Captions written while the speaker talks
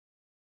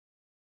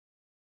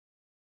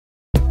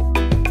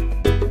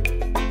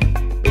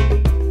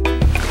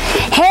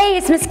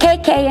it's Miss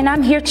KK, and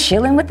I'm here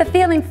chilling with the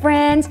Feeling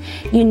Friends.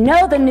 You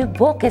know the new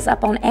book is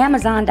up on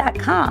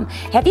Amazon.com.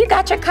 Have you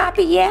got your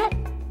copy yet?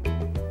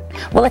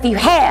 Well, if you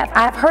have,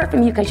 I've heard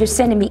from you because you're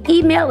sending me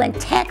email and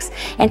text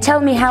and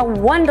telling me how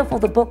wonderful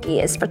the book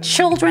is for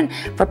children,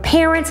 for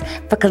parents,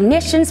 for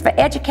clinicians, for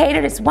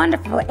educators. It's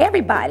wonderful for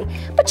everybody.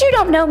 But you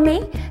don't know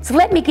me, so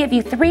let me give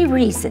you 3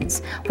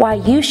 reasons why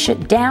you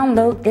should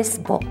download this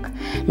book.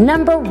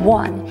 Number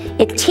 1,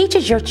 it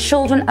teaches your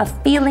children a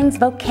feelings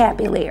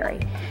vocabulary.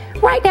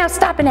 Right now,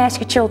 stop and ask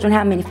your children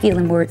how many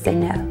feeling words they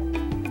know.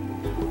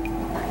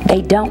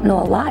 They don't know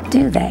a lot,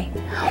 do they?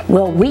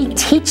 Well, we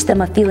teach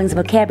them a feelings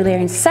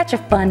vocabulary in such a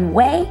fun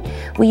way.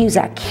 We use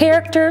our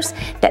characters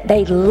that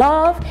they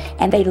love,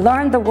 and they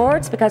learn the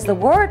words because the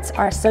words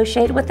are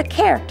associated with the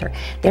character.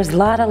 There's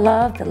Lotta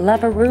Love, the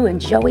Loveroo, and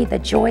Joey the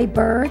Joy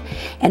Bird,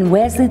 and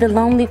Wesley the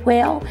Lonely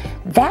Whale.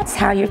 That's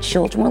how your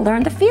children will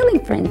learn the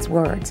Feeling Friends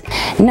words.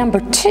 Number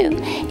 2,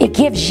 it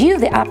gives you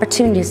the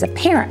opportunity as a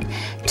parent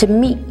to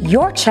meet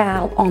your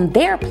child on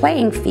their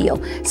playing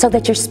field so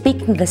that you're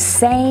speaking the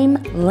same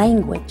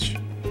language.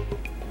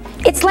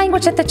 It's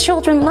language that the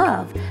children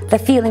love, the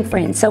Feeling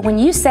Friends. So when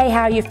you say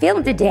how you're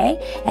feeling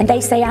today, and they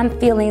say I'm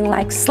feeling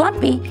like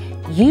slumpy,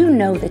 you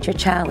know that your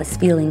child is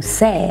feeling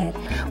sad.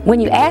 When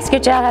you ask your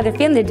child how they're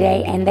feeling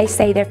today, and they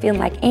say they're feeling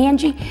like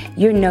Angie,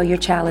 you know your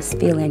child is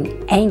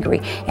feeling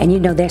angry, and you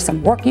know there's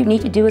some work you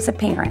need to do as a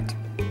parent.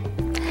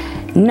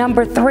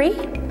 Number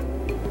 3,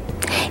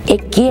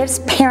 it gives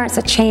parents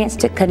a chance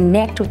to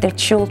connect with their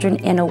children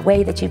in a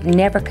way that you've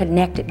never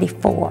connected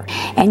before.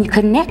 And you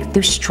connect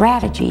through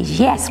strategies.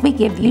 Yes, we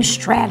give you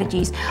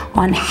strategies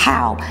on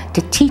how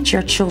to teach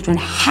your children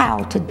how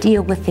to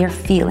deal with their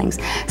feelings.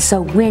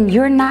 So when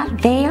you're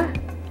not there,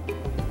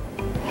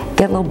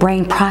 their little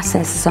brain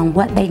processes on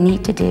what they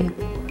need to do.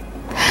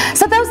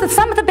 So those are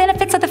some of the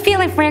benefits of the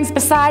Feeling Friends.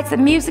 Besides the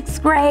music's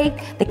great,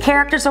 the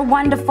characters are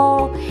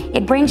wonderful,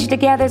 it brings you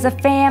together as a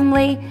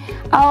family.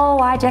 Oh,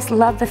 I just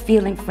love the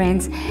Feeling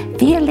Friends.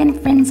 Feeling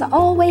Friends are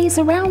always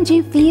around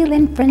you.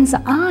 Feeling Friends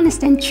are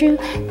honest and true.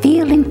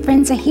 Feeling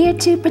Friends are here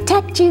to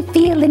protect you.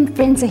 Feeling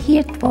Friends are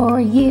here for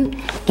you.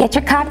 Get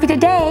your copy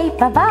today.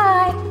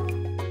 Bye-bye.